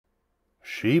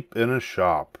Sheep in a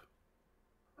Shop,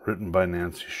 written by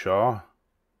Nancy Shaw,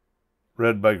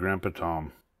 read by Grandpa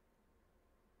Tom.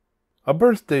 A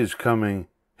birthday's coming,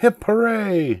 hip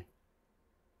hooray!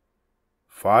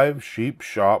 5 sheep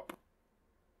shop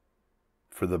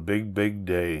for the big, big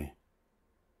day.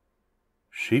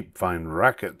 Sheep find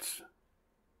rackets.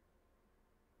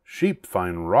 Sheep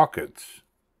find rockets.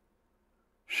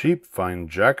 Sheep find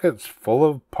jackets full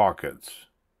of pockets.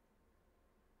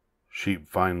 Sheep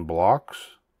find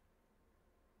blocks.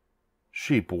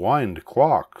 Sheep wind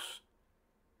clocks.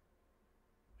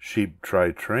 Sheep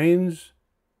try trains.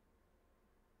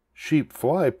 Sheep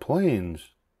fly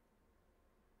planes.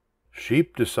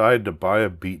 Sheep decide to buy a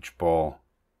beach ball.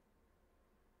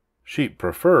 Sheep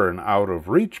prefer an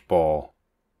out-of-reach ball.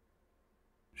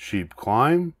 Sheep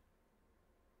climb.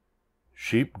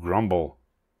 Sheep grumble.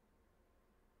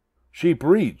 Sheep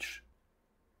reach.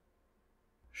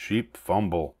 Sheep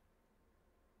fumble.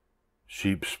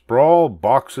 Sheep sprawl,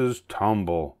 boxes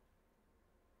tumble.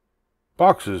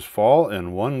 Boxes fall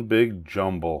in one big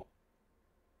jumble.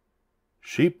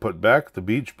 Sheep put back the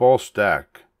beach ball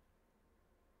stack.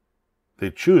 They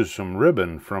choose some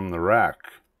ribbon from the rack.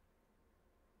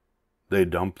 They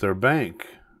dump their bank.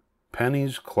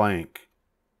 Pennies clank.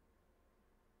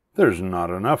 There's not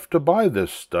enough to buy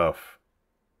this stuff.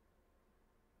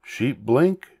 Sheep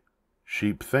blink.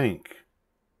 Sheep think.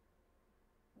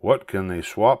 What can they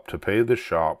swap to pay the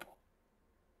shop?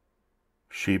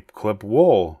 Sheep clip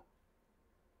wool.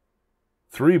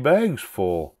 3 bags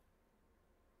full.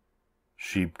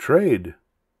 Sheep trade.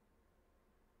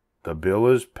 The bill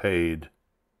is paid.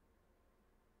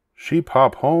 Sheep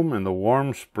hop home in the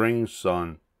warm spring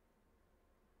sun.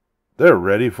 They're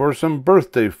ready for some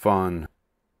birthday fun.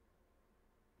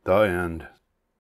 The end.